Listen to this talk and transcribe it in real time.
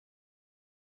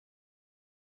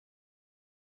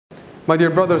My dear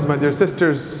brothers, my dear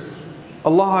sisters,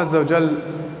 Allah Azza wa Jal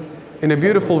in a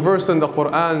beautiful verse in the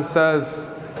Quran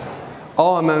says,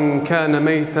 أَوَمَنْ كَانَ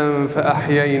مَيْتًا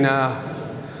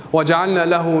فَأَحْيَيْنَاهُ وَجَعَلْنَا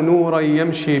لَهُ نُورًا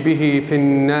يَمْشِي بِهِ فِي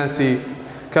النَّاسِ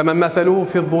كَمَنْ مَثَلُهُ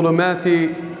فِي الظُّلُمَاتِ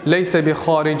لَيْسَ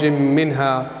بِخَارِجٍ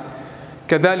مِّنْهَا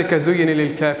كَذَلِكَ زُيِّنَ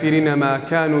لِلْكَافِرِينَ مَا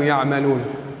كَانُوا يَعْمَلُونَ.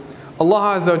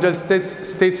 Allah Azza wa Jal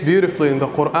states beautifully in the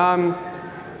Quran,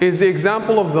 is the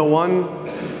example of the one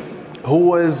who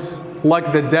was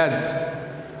like the dead,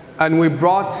 and we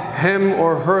brought him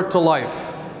or her to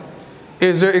life.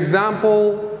 Is their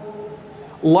example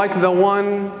like the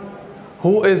one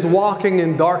who is walking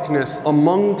in darkness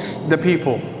amongst the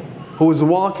people? Who is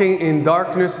walking in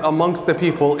darkness amongst the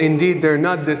people? Indeed, they're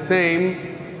not the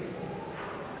same.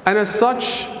 And as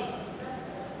such,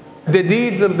 the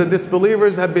deeds of the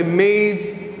disbelievers have been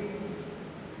made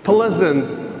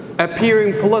pleasant,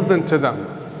 appearing pleasant to them.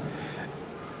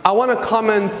 I want to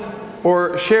comment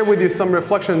or share with you some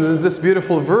reflections on this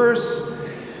beautiful verse,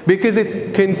 because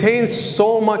it contains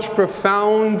so much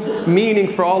profound meaning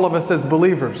for all of us as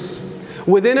believers.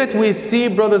 Within it we see,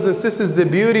 brothers and sisters, the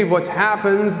beauty of what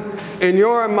happens in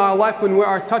your and my life when we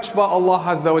are touched by Allah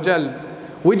Azza wa Jal.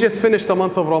 We just finished the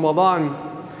month of Ramadan,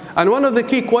 and one of the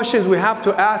key questions we have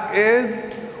to ask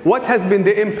is, what has been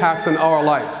the impact on our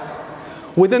lives?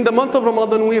 Within the month of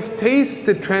Ramadan we have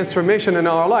tasted transformation in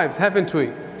our lives, haven't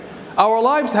we? Our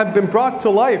lives have been brought to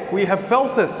life. We have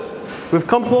felt it. We've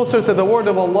come closer to the word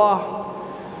of Allah.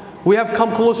 We have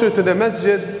come closer to the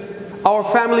masjid. Our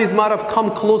families might have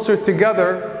come closer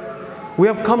together. We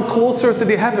have come closer to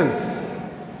the heavens.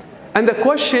 And the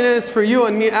question is for you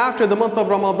and me, after the month of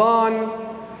Ramadan,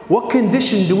 what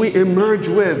condition do we emerge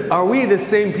with? Are we the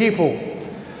same people?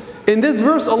 In this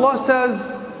verse Allah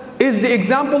says, is the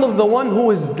example of the one who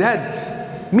is dead.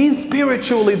 Means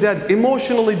spiritually dead,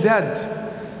 emotionally dead.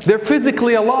 They're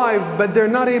physically alive, but they're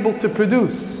not able to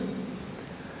produce.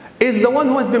 Is the one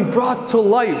who has been brought to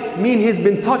life, mean he's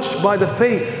been touched by the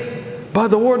faith, by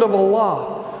the word of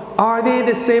Allah. Are they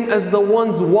the same as the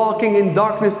ones walking in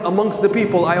darkness amongst the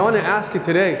people? I want to ask you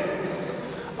today,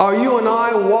 are you and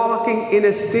I walking in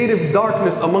a state of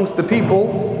darkness amongst the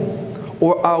people,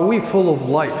 or are we full of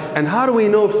life? And how do we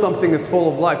know if something is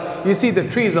full of life? You see the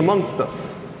trees amongst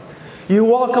us. You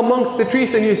walk amongst the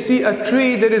trees and you see a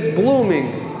tree that is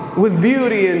blooming with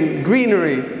beauty and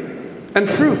greenery and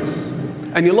fruits,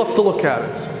 and you love to look at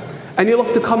it, and you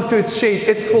love to come to its shade.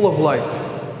 It's full of life.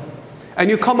 And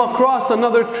you come across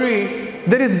another tree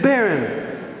that is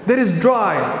barren, that is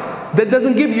dry, that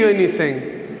doesn't give you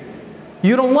anything.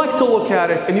 You don't like to look at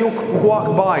it and you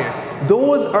walk by it.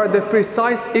 Those are the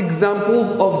precise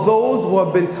examples of those who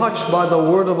have been touched by the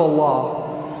word of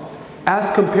Allah,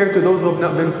 as compared to those who have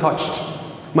not been touched.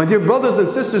 My dear brothers and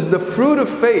sisters, the fruit of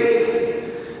faith,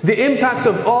 the impact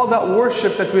of all that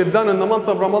worship that we've done in the month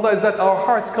of Ramadan is that our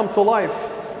hearts come to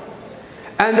life,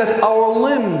 and that our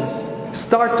limbs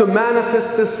start to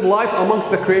manifest this life amongst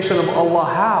the creation of Allah.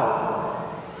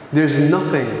 How? There's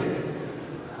nothing,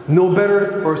 no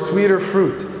better or sweeter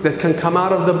fruit that can come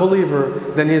out of the believer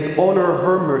than his own or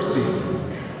her mercy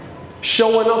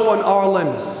showing up on our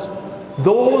limbs.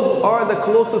 Those are the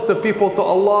closest of people to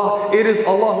Allah. It is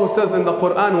Allah who says in the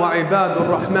Quran, وَعِبَادُ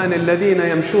الرَّحْمَنِ الَّذِينَ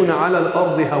يَمْشُونَ عَلَى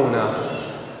الْأَرْضِ هَوْنًا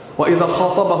وَإِذَا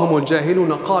خَاطَبَهُمُ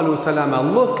الْجَاهِلُونَ قَالُوا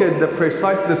سَلَامًا. Look at the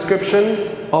precise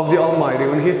description of the Almighty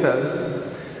when He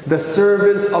says, the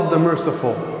servants of the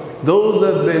merciful, those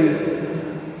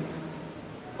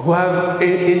who have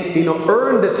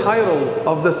earned the title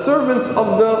of the servants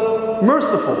of the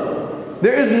merciful.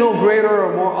 There is no greater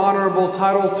or more honorable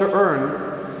title to earn.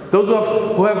 Those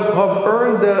who have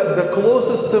earned the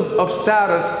closest of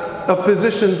status, of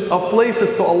positions, of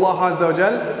places to Allah Azza wa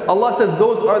Jal. Allah says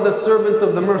those are the servants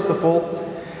of the merciful.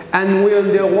 And when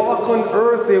they walk on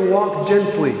earth, they walk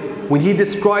gently. When He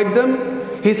described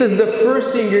them, He says the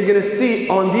first thing you're going to see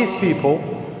on these people,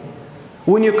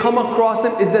 when you come across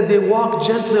them, is that they walk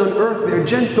gently on earth. They're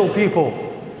gentle people.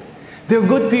 They're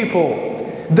good people.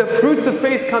 The fruits of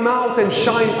faith come out and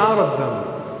shine out of them.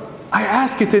 I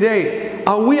ask you today,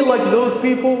 are we like those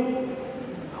people?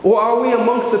 Or are we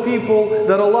amongst the people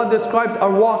that Allah describes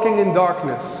are walking in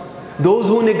darkness? Those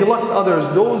who neglect others,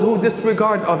 those who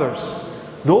disregard others,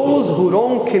 those who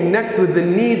don't connect with the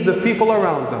needs of people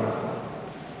around them.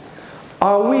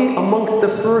 Are we amongst the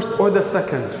first or the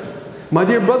second? My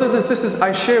dear brothers and sisters,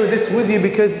 I share this with you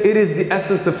because it is the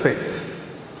essence of faith.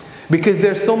 Because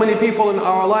there's so many people in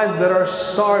our lives that are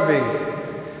starving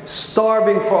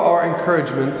for our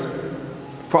encouragement,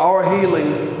 for our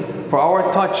healing, for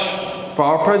our touch, for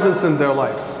our presence in their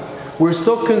lives. We're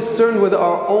so concerned with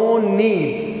our own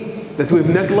needs that we've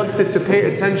neglected to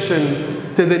pay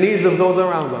attention to the needs of those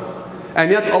around us.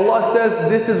 And yet Allah says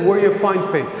this is where you find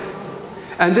faith.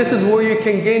 And this is where you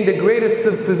can gain the greatest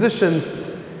of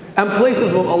positions and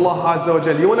places with Allah Azza wa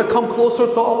Jal. You want to come closer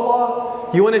to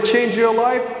Allah? You want to change your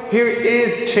life? Here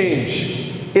is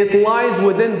change. It lies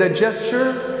within the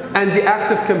gesture and the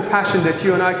act of compassion that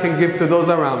you and I can give to those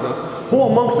around us. Who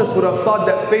amongst us would have thought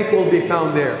that faith will be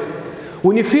found there?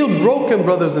 When you feel broken,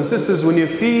 brothers and sisters, when you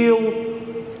feel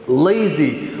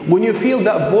lazy, when you feel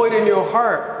that void in your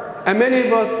heart, and many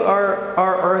of us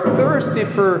are thirsty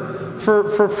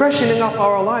for freshening up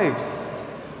our lives.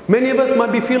 Many of us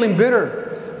might be feeling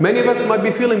bitter. Many of us might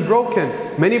be feeling broken.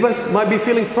 Many of us might be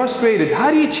feeling frustrated.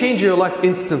 How do you change your life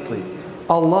instantly?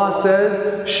 Allah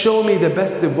says, show me the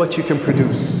best of what you can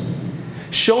produce.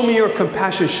 Show me your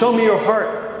compassion. Show me your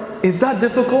heart. Is that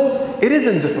difficult? It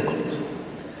isn't difficult.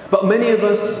 But many of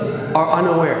us are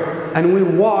unaware and we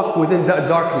walk within that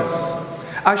darkness.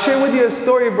 I share with you a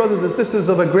story, brothers and sisters,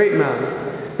 of a great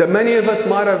man that many of us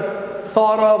might have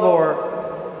thought of or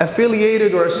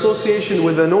affiliated or association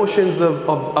with the notions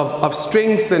of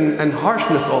strength and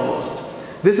harshness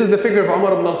almost. This is the figure of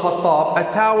Umar ibn al-Khattab,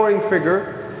 a towering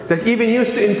figure that even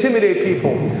used to intimidate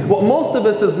people. What most of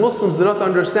us as Muslims do not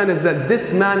understand is that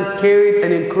this man carried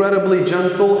an incredibly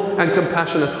gentle and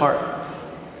compassionate heart.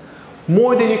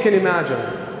 More than you can imagine.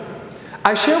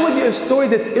 I share with you a story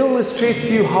that illustrates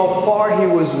to you how far he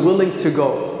was willing to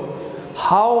go.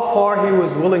 How far he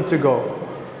was willing to go.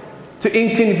 To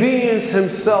inconvenience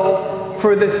himself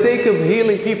for the sake of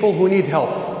healing people who need help.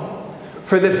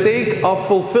 For the sake of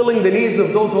fulfilling the needs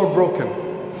of those who are broken.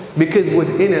 Because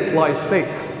within it lies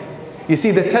faith. You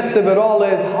see, the test of it all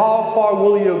is how far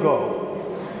will you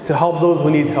go to help those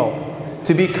who need help.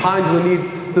 To be kind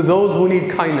to those who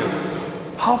need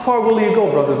kindness. How far will you go,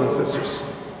 brothers and sisters?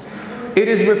 It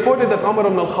is reported that Umar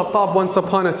ibn al-Khattab once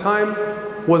upon a time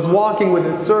was walking with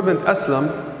his servant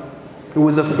Aslam, who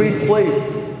was a freed slave,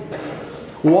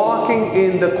 walking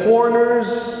in the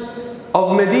corners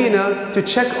of Medina to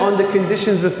check on the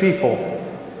conditions of people,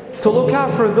 to look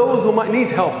out for those who might need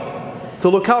help, to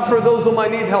look out for those who might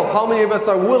need help. How many of us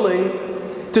are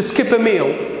willing to skip a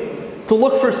meal, to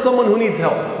look for someone who needs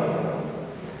help,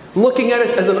 looking at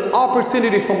it as an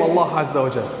opportunity from Allah Azza wa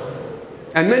Jal?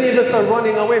 And many of us are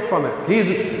running away from it.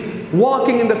 He's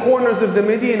walking in the corners of the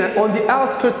Medina, on the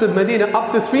outskirts of Medina,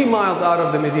 up to 3 miles out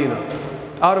of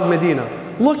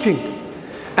Medina, looking.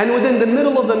 And within the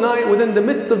middle of the night, within the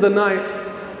midst of the night,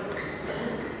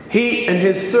 he and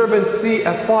his servant see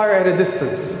a fire at a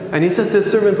distance. And he says to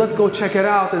his servant, let's go check it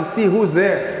out and see who's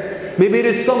there. Maybe it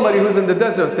is somebody who's in the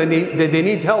desert that they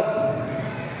need help.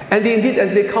 And indeed,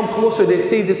 as they come closer, they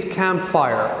see this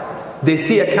campfire. They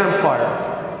see a campfire.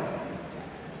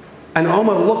 And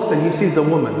Umar looks and he sees a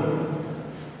woman.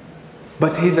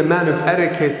 But he's a man of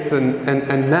etiquettes and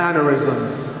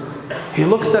mannerisms. He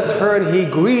looks at her and he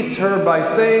greets her by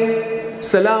saying,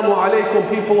 Salamu alaikum,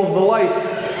 people of the light.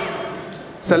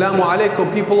 Salamu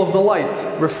alaikum, people of the light,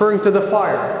 referring to the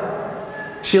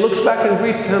fire. She looks back and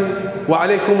greets him, Wa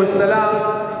alaikum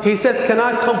as-salam. He says, can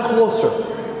I come closer?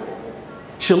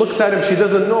 She looks at him, she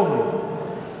doesn't know him.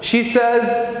 She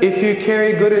says, if you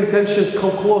carry good intentions,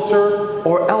 come closer,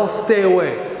 or else stay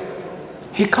away.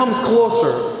 He comes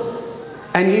closer,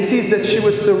 and he sees that she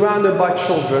was surrounded by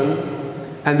children,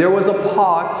 and there was a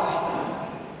pot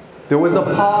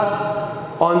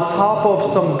on top of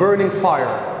some burning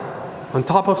fire,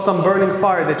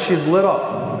 that she's lit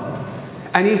up.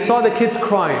 And he saw the kids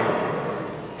crying.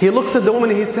 He looks at the woman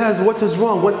and he says, what is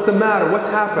wrong? What's the matter? What's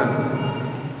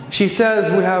happened? She says,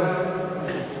 we have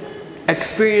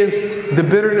experienced the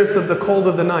bitterness of the cold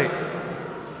of the night,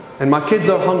 and my kids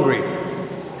are hungry.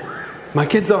 My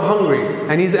kids are hungry.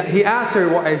 And he asks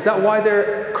her, is that why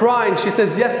they're crying? She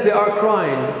says, yes, they are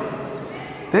crying.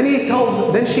 Then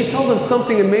she tells him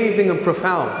something amazing and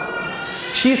profound.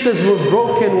 She says, we're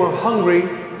broken, we're hungry,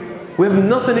 we have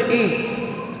nothing to eat,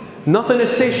 nothing to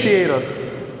satiate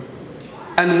us.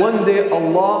 And one day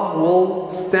Allah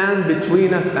will stand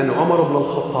between us and Umar ibn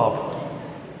al-Khattab.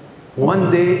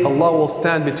 One day Allah will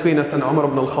stand between us and Umar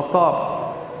ibn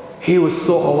al-Khattab. He was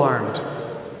so alarmed.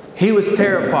 He was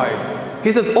terrified.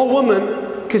 He says, oh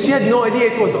woman, because she had no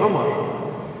idea it was Umar.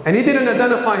 And he didn't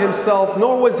identify himself,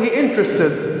 nor was he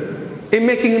interested in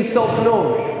making himself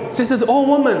known. So he says, oh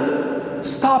woman,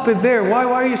 stop it there. Why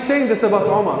are you saying this about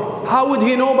Umar? How would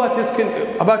he know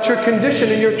about your condition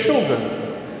and your children?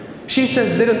 She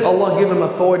says, didn't Allah give him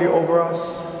authority over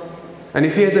us? And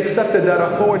if he has accepted that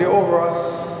authority over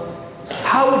us,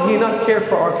 how would he not care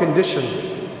for our condition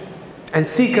and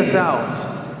seek us out?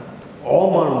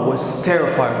 Umar was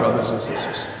terrified, brothers and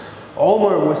sisters.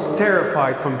 Omar was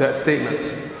terrified from that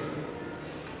statement.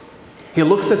 He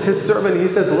looks at his servant and he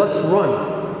says, let's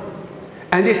run.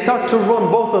 And they start to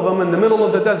run, both of them, in the middle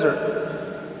of the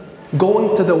desert,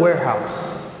 going to the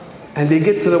warehouse. And they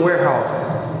get to the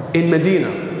warehouse in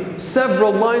Medina,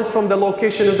 several lines from the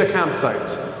location of the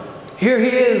campsite. Here he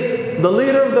is, the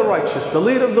leader of the righteous, the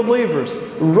leader of the believers,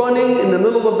 running in the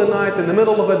middle of the night, in the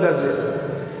middle of a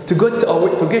desert, to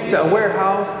get to a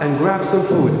warehouse and grab some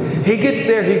food. He gets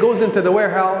there, he goes into the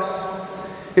warehouse.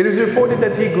 It is reported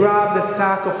that he grabbed a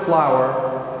sack of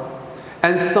flour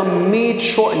and some meat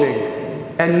shortening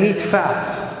and meat fat.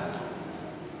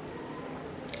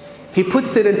 He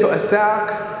puts it into a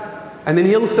sack, and then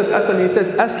he looks at Aslam and he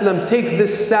says, Aslam, take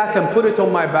this sack and put it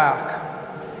on my back.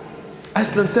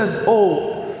 Aslam says,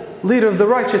 oh, leader of the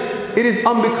righteous, it is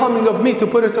unbecoming of me to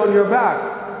put it on your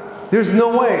back. There's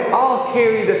no way, I'll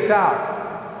carry the sack.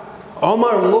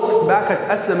 Omar looks back at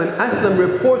Aslam, and Aslam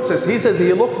reports this. He says,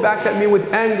 he looked back at me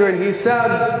with anger and he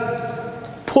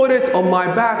said, put it on my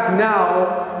back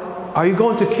now. Are you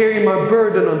going to carry my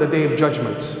burden on the day of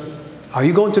judgment? Are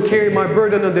you going to carry my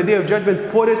burden on the day of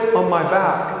judgment? Put it on my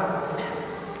back.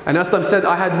 And Aslam said,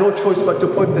 I had no choice but to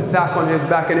put the sack on his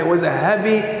back, and it was a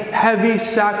heavy, heavy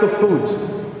sack of food.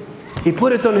 He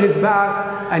put it on his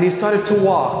back and he started to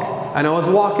walk. And I was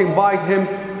walking by him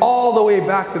all the way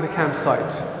back to the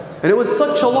campsite. And it was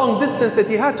such a long distance that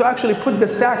he had to actually put the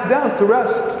sack down to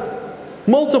rest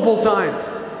multiple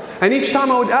times. And each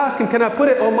time I would ask him, can I put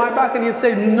it on my back? And he'd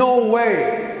say, no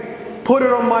way. Put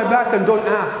it on my back and don't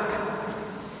ask.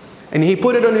 And he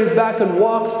put it on his back and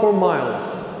walked for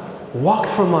miles. Walked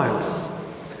for miles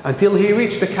until he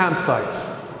reached the campsite.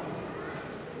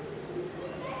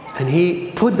 And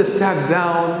he put the sack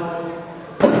down,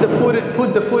 put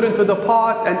the food into the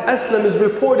pot, and Aslam is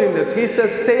reporting this. He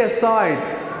says, stay aside.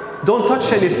 Don't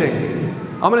touch anything.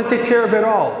 I'm going to take care of it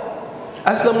all.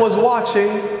 Aslam was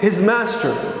watching his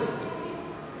master.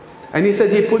 And he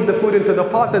said he put the food into the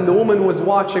pot, and the woman was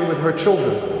watching with her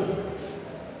children.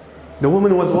 The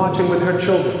woman was watching with her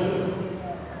children.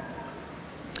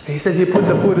 He said he put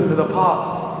the food into the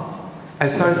pot and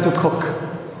started to cook.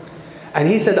 And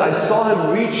he said, I saw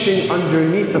him reaching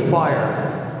underneath the fire.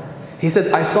 He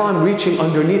said, I saw him reaching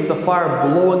underneath the fire,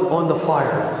 blowing on the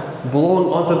fire, blowing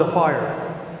onto the fire,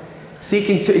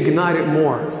 seeking to ignite it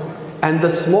more. And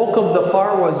the smoke of the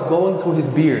fire was going through his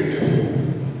beard.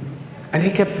 And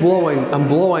he kept blowing and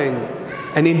blowing,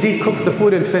 and indeed cooked the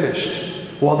food and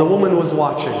finished while the woman was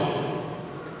watching.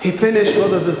 He finished,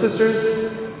 brothers and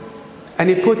sisters, and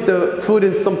he put the food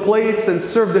in some plates and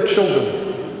served the children.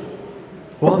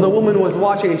 While the woman was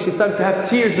watching, and she started to have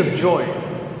tears of joy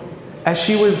as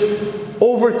she was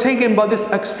overtaken by this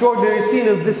extraordinary scene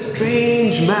of this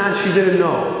strange man she didn't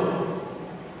know,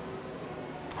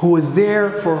 who was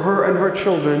there for her and her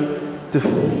children to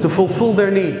fulfill their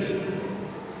needs.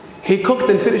 He cooked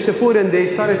and finished the food, and they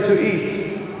started to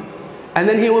eat. And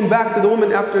then he went back to the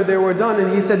woman after they were done,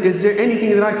 and he said, is there anything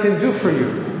that I can do for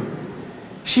you?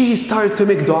 She started to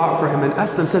make dua for him, and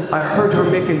Aslam said, I heard her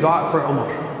making dua for Umar.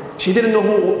 She didn't know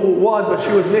who it was, but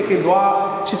she was making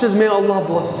dua. She says, may Allah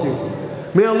bless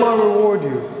you. May Allah reward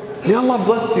you. May Allah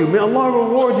bless you. May Allah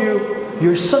reward you.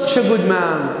 You're such a good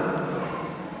man.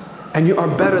 And you are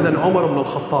better than Umar ibn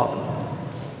al-Khattab.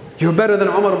 You're better than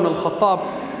Umar ibn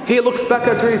al-Khattab. He looks back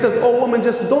at her, he says, oh woman,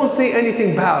 just don't say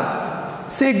anything bad.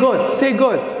 Say good, say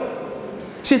good.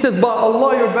 She says, by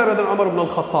Allah, you're better than Umar ibn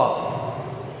al-Khattab.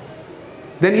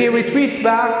 Then he retreats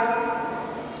back,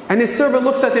 and his servant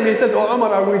looks at him and he says, oh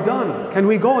Umar, are we done? Can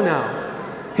we go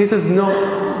now? He says, no.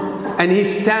 And he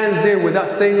stands there without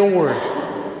saying a word.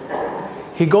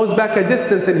 He goes back a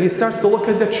distance and he starts to look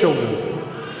at the children.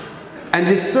 And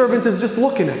his servant is just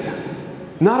looking at him,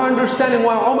 not understanding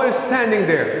why Umar is standing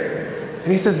there.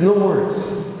 And he says no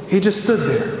words. He just stood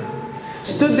there.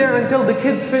 Stood there until the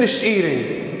kids finished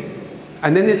eating.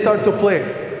 And then they start to play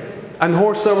and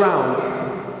horse around.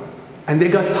 And they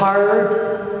got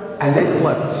tired and they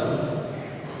slept.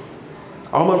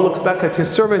 Umar looks back at his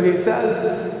servant and he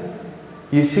says,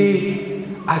 you see,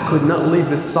 I could not leave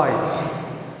this sight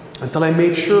until I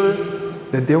made sure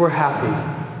that they were happy.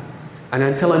 And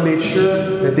until I made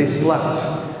sure that they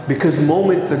slept. Because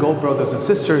moments ago, brothers and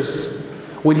sisters,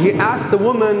 when he asked the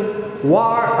woman,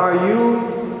 what are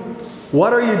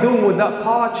you doing with that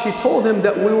pot? She told him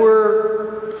that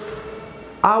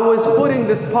I was putting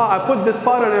this pot, I put this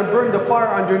pot and I burned the fire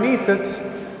underneath it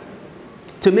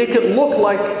to make it look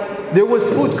like there was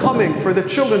food coming for the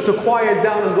children to quiet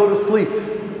down and go to sleep.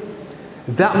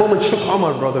 That moment shook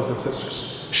Umar, brothers and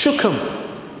sisters. Shook him.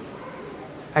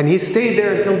 And he stayed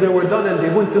there until they were done and they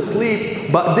went to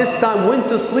sleep. But this time went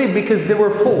to sleep because they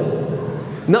were full.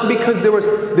 Not because they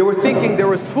were thinking there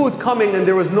was food coming and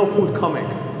there was no food coming.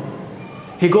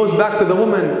 He goes back to the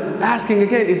woman, asking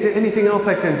again, is there anything else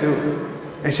I can do?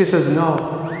 And she says,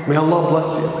 no. May Allah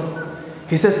bless you.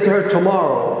 He says to her,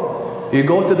 tomorrow, you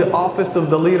go to the office of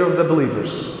the leader of the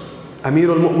believers,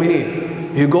 Amir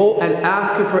al-Mu'mineen. You go and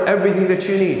ask her for everything that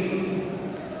you need.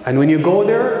 And when you go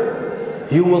there,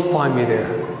 you will find me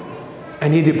there.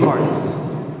 And he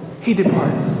departs. He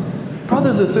departs.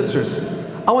 Brothers and sisters,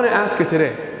 I want to ask you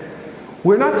today,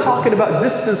 we're not talking about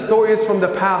distant stories from the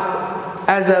past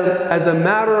as a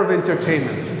matter of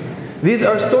entertainment. These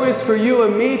are stories for you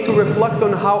and me to reflect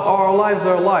on how our lives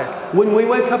are like. When we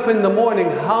wake up in the morning,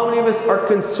 how many of us are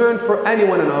concerned for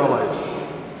anyone in our lives?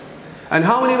 And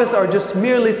how many of us are just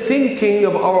merely thinking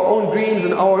of our own dreams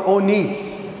and our own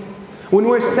needs? When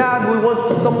we're sad, we want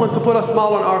someone to put a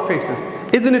smile on our faces.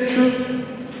 Isn't it true?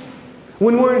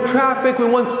 When we're in traffic, we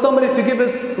want somebody to give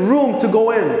us room to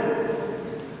go in.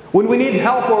 When we need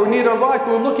help or we need a ride,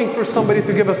 we're looking for somebody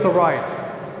to give us a ride.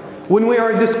 When we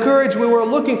are discouraged, we were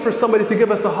looking for somebody to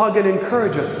give us a hug and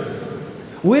encourage us.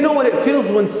 We know what it feels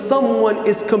when someone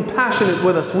is compassionate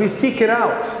with us. We seek it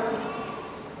out.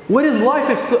 What is life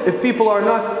if people are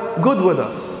not good with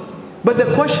us? But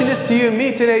the question is to you and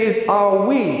me today is, are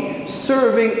we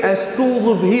serving as tools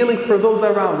of healing for those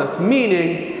around us?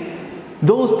 Meaning,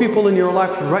 those people in your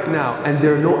life right now, and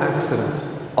they're no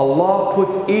accident. Allah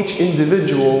put each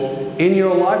individual in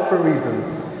your life for a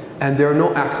reason. And there are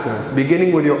no accidents,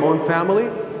 beginning with your own family,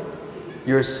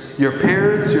 your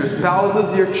parents, your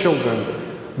spouses, your children.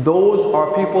 Those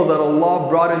are people that Allah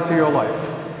brought into your life.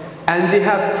 And they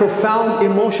have profound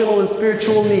emotional and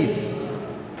spiritual needs.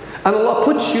 And Allah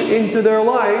puts you into their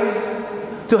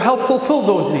lives to help fulfill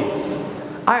those needs.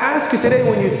 I ask you today,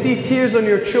 when you see tears on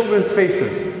your children's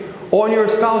faces, or on your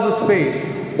spouse's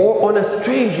face, or on a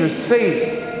stranger's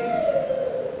face,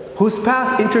 whose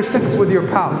path intersects with your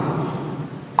path,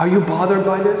 are you bothered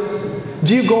by this?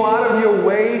 Do you go out of your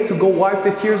way to go wipe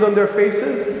the tears on their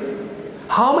faces?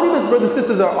 How many of us, brothers and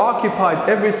sisters, are occupied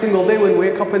every single day when we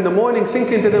wake up in the morning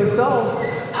thinking to themselves,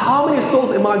 how many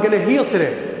souls am I going to heal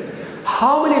today?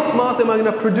 How many smiles am I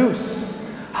going to produce?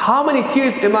 How many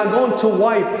tears am I going to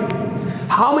wipe?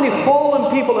 How many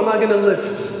fallen people am I going to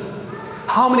lift?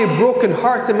 How many broken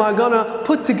hearts am I going to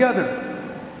put together?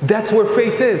 That's where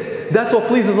faith is. That's what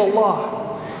pleases Allah.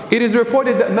 It is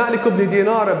reported that Malik ibn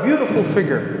Dinar, a beautiful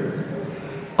figure,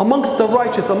 amongst the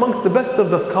righteous, amongst the best of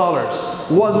the scholars,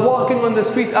 was walking on the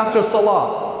street after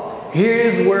Salah.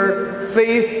 Here's where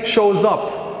faith shows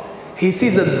up. He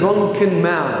sees a drunken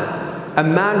man, a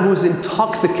man who's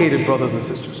intoxicated, brothers and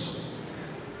sisters,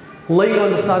 laying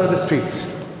on the side of the street,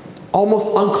 almost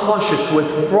unconscious,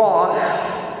 with froth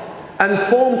and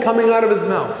foam coming out of his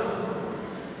mouth.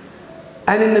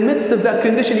 And in the midst of that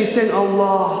condition, he's saying,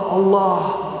 Allah,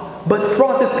 Allah. But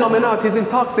froth is coming out, he's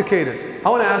intoxicated. I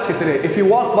want to ask you today, if you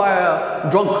walk by a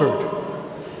drunkard,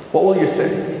 what will you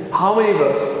say? How many of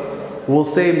us will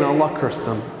say, may Allah curse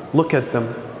them, look at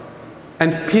them,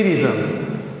 and pity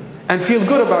them, and feel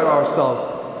good about ourselves?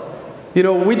 You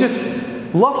know, we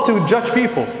just love to judge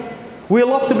people. We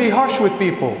love to be harsh with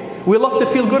people. We love to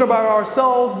feel good about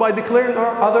ourselves by declaring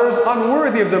others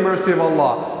unworthy of the mercy of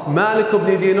Allah. Malik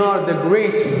ibn Dinar, the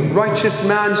great righteous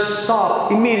man,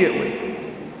 stopped immediately.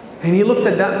 And he looked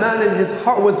at that man and his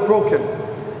heart was broken.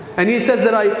 And he says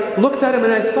that I looked at him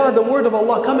and I saw the word of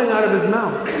Allah coming out of his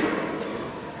mouth.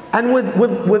 And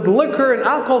with liquor and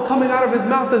alcohol coming out of his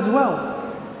mouth as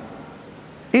well.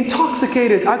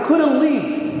 Intoxicated, I couldn't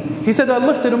leave. He said, I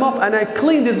lifted him up and I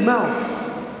cleaned his mouth.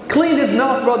 Cleaned his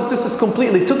mouth, brothers and sisters,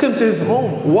 completely. Took him to his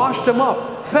home, washed him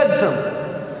up, fed him.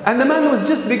 And the man was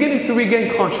just beginning to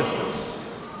regain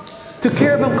consciousness. Took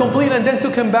care of him completely and then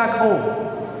took him back home.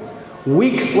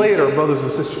 Weeks later, brothers and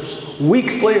sisters,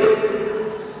 weeks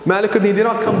later, Malik ibn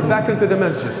Dinar comes back into the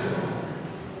masjid.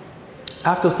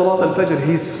 After Salat al-Fajr,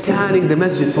 he's scanning the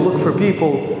masjid to look for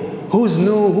people. Who's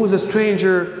new, who's a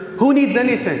stranger, who needs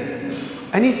anything.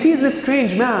 And he sees this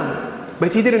strange man,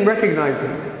 but he didn't recognize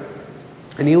him.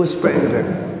 And he was praying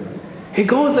there. He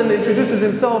goes and introduces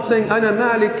himself saying, Ana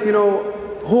Malik, you know,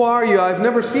 who are you? I've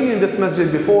never seen you in this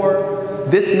masjid before.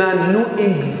 This man knew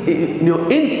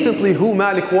instantly who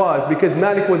Malik was, because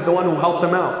Malik was the one who helped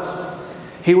him out.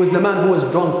 He was the man who was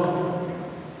drunk.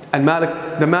 And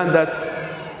Malik, the man that,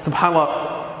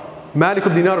 subhanAllah, Malik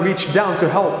ibn Dinar reached down to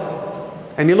help.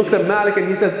 And he looked at Malik and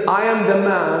he says, I am the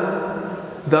man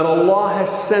that Allah has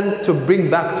sent to bring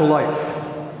back to life.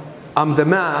 I'm the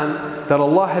man that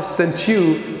Allah has sent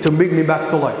you to bring me back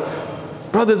to life.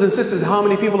 Brothers and sisters, how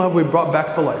many people have we brought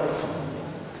back to life?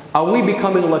 Are we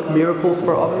becoming like miracles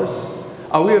for others?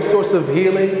 Are we a source of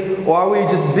healing, or are we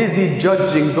just busy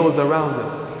judging those around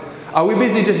us? Are we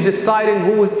busy just deciding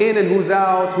who is in and who's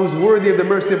out, who's worthy of the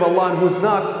mercy of Allah and who's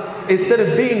not, instead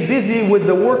of being busy with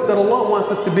the work that Allah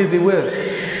wants us to be busy with?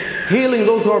 Healing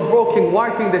those who are broken,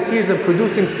 wiping the tears and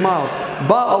producing smiles.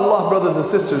 By Allah, brothers and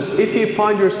sisters, if you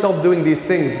find yourself doing these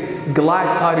things,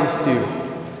 glad tidings to you.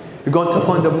 You're going to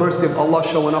find the mercy of Allah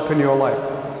showing up in your life.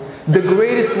 The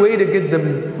greatest way to get the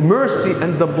mercy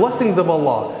and the blessings of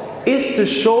Allah is to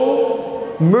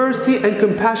show mercy and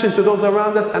compassion to those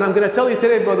around us. And I'm going to tell you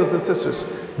today, brothers and sisters,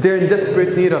 they're in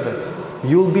desperate need of it.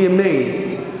 You'll be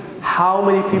amazed how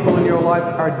many people in your life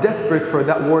are desperate for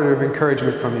that word of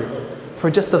encouragement from you,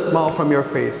 for just a smile from your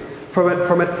face, for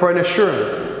an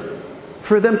assurance,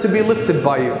 for them to be lifted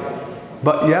by you.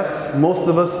 But yet, most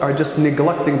of us are just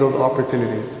neglecting those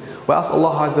opportunities. We ask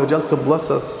Allah Azza wa Jal to bless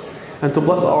us and to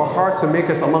bless our hearts and make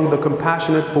us among the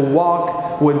compassionate who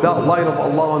walk with that light of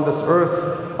Allah on this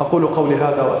earth. أقول قولي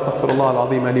هذا وأستغفر الله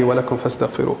العظيم لي ولكم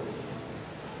فاستغفروه.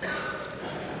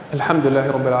 الحمد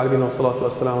لله رب العالمين والصلاة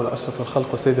والسلام على أشرف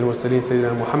الخلق وسيد المرسلين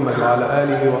سيدنا محمد وعلى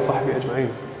آله وصحبه أجمعين.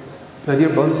 My dear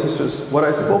brothers and sisters, what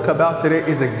I spoke about today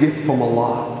is a gift from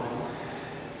Allah.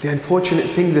 The unfortunate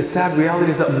thing, the sad reality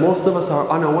is that most of us are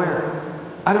unaware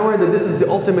that this is the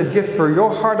ultimate gift for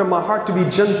your heart and my heart, to be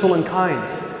gentle and kind,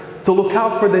 to look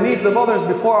out for the needs of others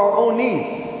before our own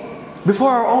needs. Before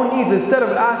our own needs, instead of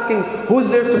asking, who's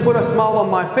there to put a smile on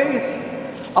my face?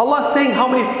 Allah is saying, how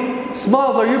many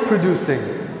smiles are you producing?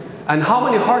 And how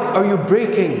many hearts are you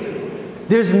breaking?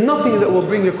 There's nothing that will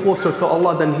bring you closer to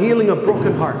Allah than healing a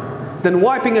broken heart, than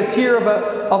wiping a tear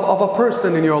of a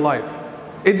person in your life.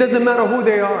 It doesn't matter who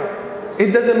they are.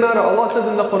 It doesn't matter. Allah says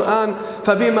in the Quran,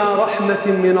 فَبِمَا رَحْمَةٍ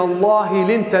مِّنَ اللَّهِ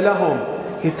لِنْتَ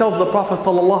لَهُمْ. He tells the Prophet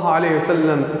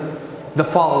ﷺ the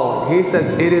following. He says,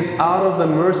 it is out of the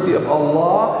mercy of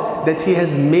Allah that He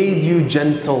has made you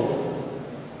gentle.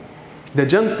 The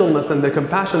gentleness and the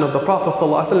compassion of the Prophet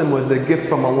ﷺ was a gift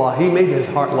from Allah. He made his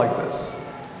heart like this.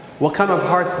 What kind of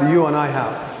hearts do you and I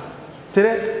have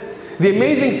today? The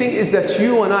amazing thing is that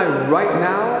you and I right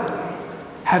now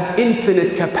have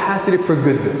infinite capacity for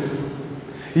goodness.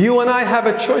 You and I have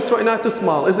a choice right now to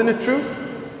smile. Isn't it true?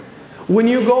 When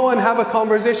you go and have a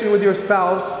conversation with your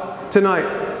spouse tonight,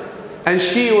 and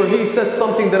she or he says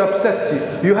something that upsets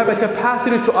you, you have a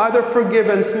capacity to either forgive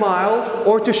and smile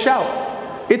or to shout.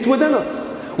 It's within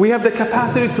us. We have the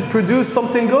capacity to produce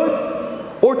something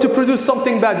good or to produce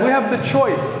something bad. We have the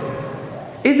choice.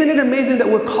 Isn't it amazing that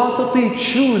we're constantly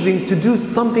choosing to do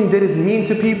something that is mean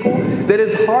to people, that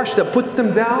is harsh, that puts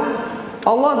them down?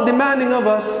 Allah is demanding of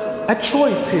us a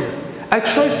choice here, a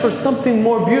choice for something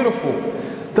more beautiful.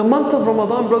 The month of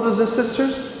Ramadan, brothers and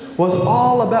sisters, was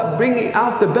all about bringing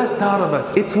out the best out of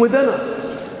us. It's within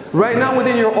us. Right now,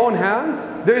 within your own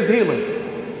hands, there is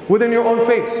healing. Within your own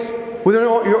face, within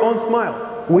your own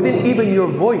smile, within even your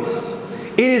voice.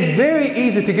 It is very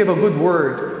easy to give a good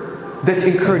word that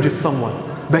encourages someone,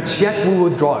 but yet we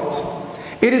withdraw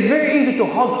it. It is very easy to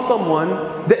hug someone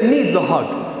that needs a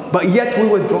hug, but yet we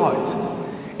withdraw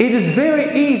it. It is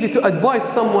very easy to advise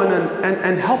someone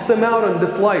and help them out in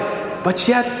this life, but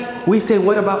yet we say,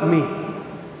 what about me?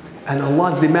 And Allah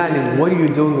is demanding, what are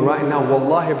you doing right now?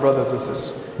 Wallahi, brothers and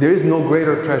sisters, there is no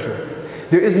greater treasure.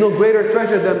 There is no greater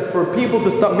treasure than for people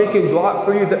to start making dua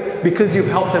for you because you've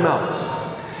helped them out.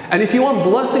 And if you want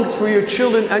blessings for your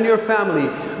children and your family,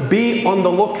 be on the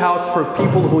lookout for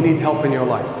people who need help in your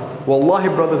life. Wallahi,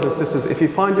 brothers and sisters, if you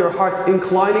find your heart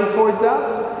inclining towards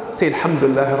that, say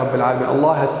Alhamdulillah Rabbil Alameen.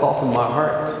 Allah has softened my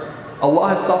heart. Allah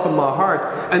has softened my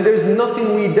heart. And there's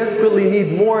nothing we desperately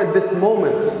need more at this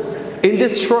moment, in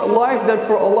this short life, than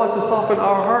for Allah to soften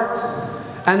our hearts.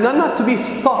 And then not to be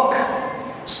stuck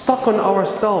on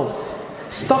ourselves,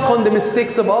 stuck on the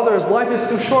mistakes of others. Life is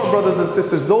too short, brothers and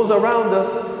sisters. Those around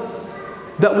us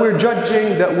that we're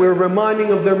judging, that we're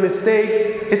reminding of their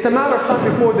mistakes, it's a matter of time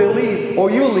before they leave or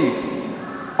you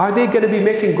leave. Are they going to be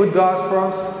making good du'as for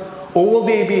us? Or will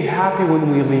they be happy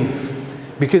when we leave?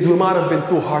 Because we might have been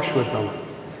too harsh with them.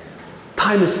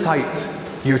 Time is tight.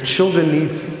 Your children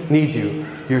need you.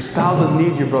 Your spouses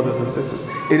need you, brothers and sisters.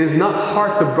 It is not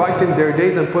hard to brighten their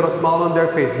days and put a smile on their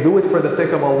face. Do it for the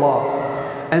sake of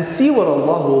Allah. And see what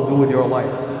Allah will do with your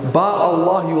lives. By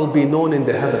Allah, you will be known in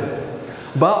the heavens.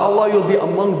 By Allah, you'll be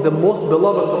among the most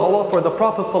beloved to Allah. For the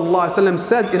Prophet ﷺ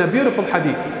said in a beautiful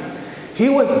hadith, he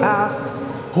was asked,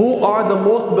 who are the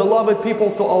most beloved people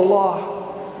to Allah?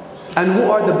 And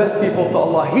who are the best people to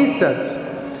Allah? He said,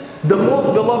 the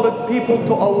most beloved people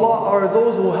to Allah are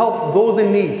those who help those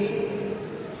in need.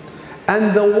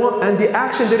 And the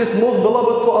action that is most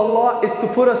beloved to Allah is to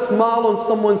put a smile on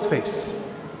someone's face,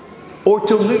 or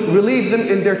to relieve them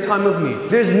in their time of need.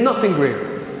 There's nothing greater.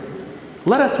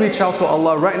 Let us reach out to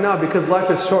Allah right now, because life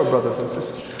is short, brothers and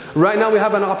sisters. Right now we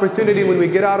have an opportunity when we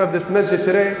get out of this masjid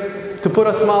today to put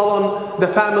a smile on the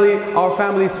family, our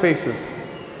family's faces,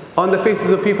 on the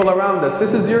faces of people around us.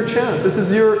 This is your chance. This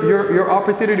is your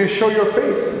opportunity to show your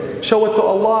face. Show it to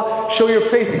Allah, show your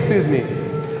faith,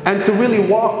 and to really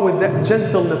walk with that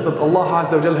gentleness that Allah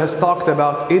Azza wa Jal has talked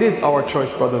about. It is our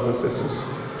choice, brothers and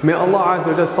sisters. May Allah Azza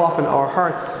wa Jal soften our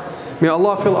hearts. May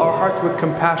Allah fill our hearts with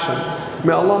compassion.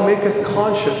 May Allah make us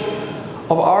conscious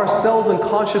of ourselves and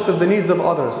conscious of the needs of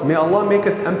others. May Allah make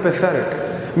us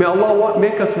empathetic. May Allah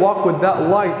make us walk with that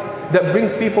light that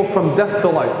brings people from death to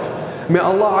life. May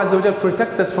Allah Azza wa Jal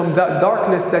protect us from that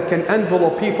darkness that can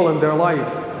envelop people in their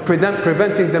lives,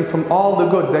 preventing them from all the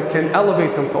good that can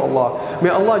elevate them to Allah. May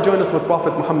Allah join us with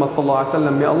Prophet Muhammad sallallahu alaihi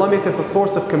wasallam. May Allah make us a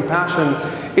source of compassion,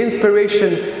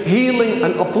 inspiration, healing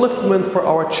and upliftment for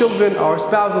our children, our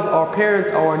spouses, our parents,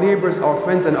 our neighbors, our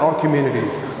friends and our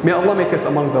communities. May Allah make us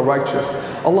among the righteous.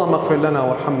 Allahumma ighfir lana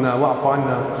warhamna wa'fu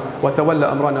anna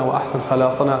وتولى أمرنا وأحسن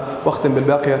خلاصنا واختم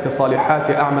بالباقيات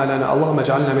الصالحات أعمالنا. اللهم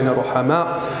اجعلنا من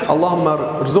الرحماء. اللهم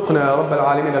ارزقنا يا رب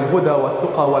العالمين الهدى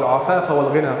والتقى والعفاف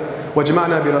والغنى،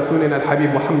 واجمعنا برسولنا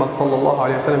الحبيب محمد صلى الله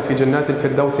عليه وسلم في جنات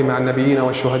الفردوس مع النبيين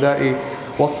والشهداء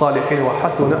والصالحين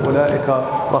وحسن أولئك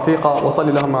رفيقا. وصل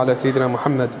اللهم على سيدنا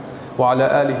محمد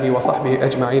وعلى آله وصحبه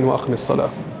أجمعين وأقم الصلاة.